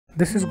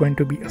This is going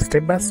to be a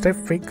step-by-step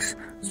fix,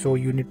 so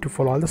you need to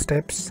follow all the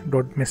steps,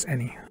 don't miss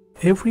any.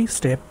 Every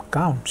step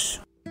counts.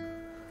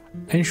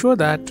 Ensure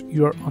that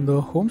you're on the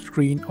home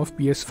screen of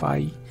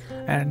PS5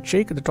 and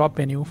check the top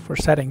menu for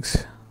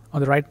settings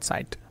on the right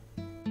side.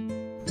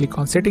 Click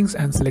on settings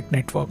and select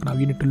network. Now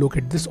you need to look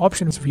at this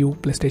option is view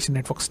PlayStation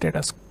network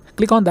status.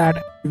 Click on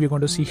that. We're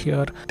going to see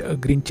here a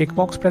green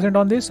checkbox present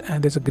on this,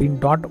 and there's a green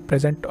dot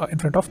present in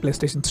front of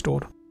PlayStation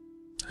Store.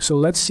 So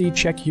let's see,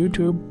 check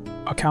YouTube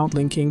account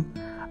linking.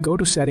 Go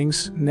to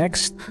settings.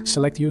 Next,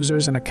 select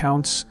users and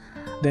accounts.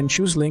 Then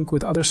choose link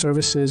with other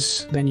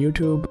services. Then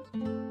YouTube.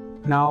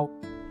 Now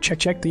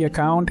check the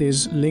account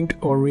is linked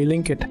or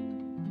relink it.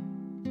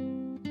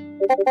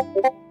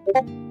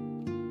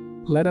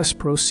 Let us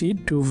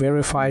proceed to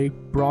verify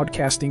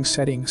broadcasting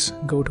settings.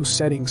 Go to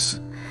settings.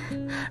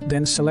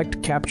 Then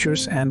select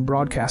captures and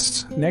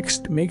broadcasts.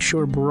 Next, make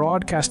sure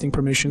broadcasting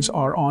permissions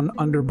are on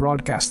under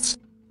broadcasts.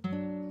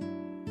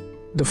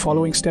 The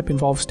following step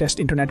involves test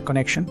internet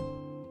connection.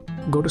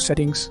 Go to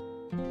settings.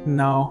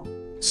 Now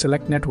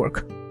select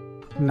network.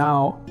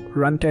 Now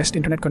run test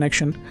internet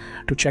connection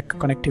to check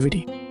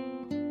connectivity.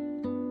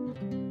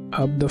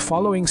 The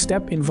following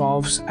step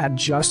involves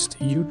adjust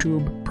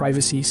YouTube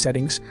privacy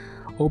settings.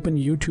 Open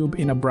YouTube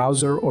in a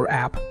browser or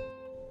app.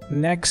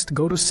 Next,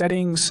 go to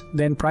settings,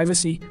 then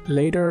privacy.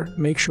 Later,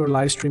 make sure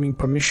live streaming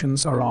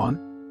permissions are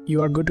on.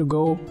 You are good to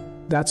go.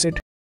 That's it.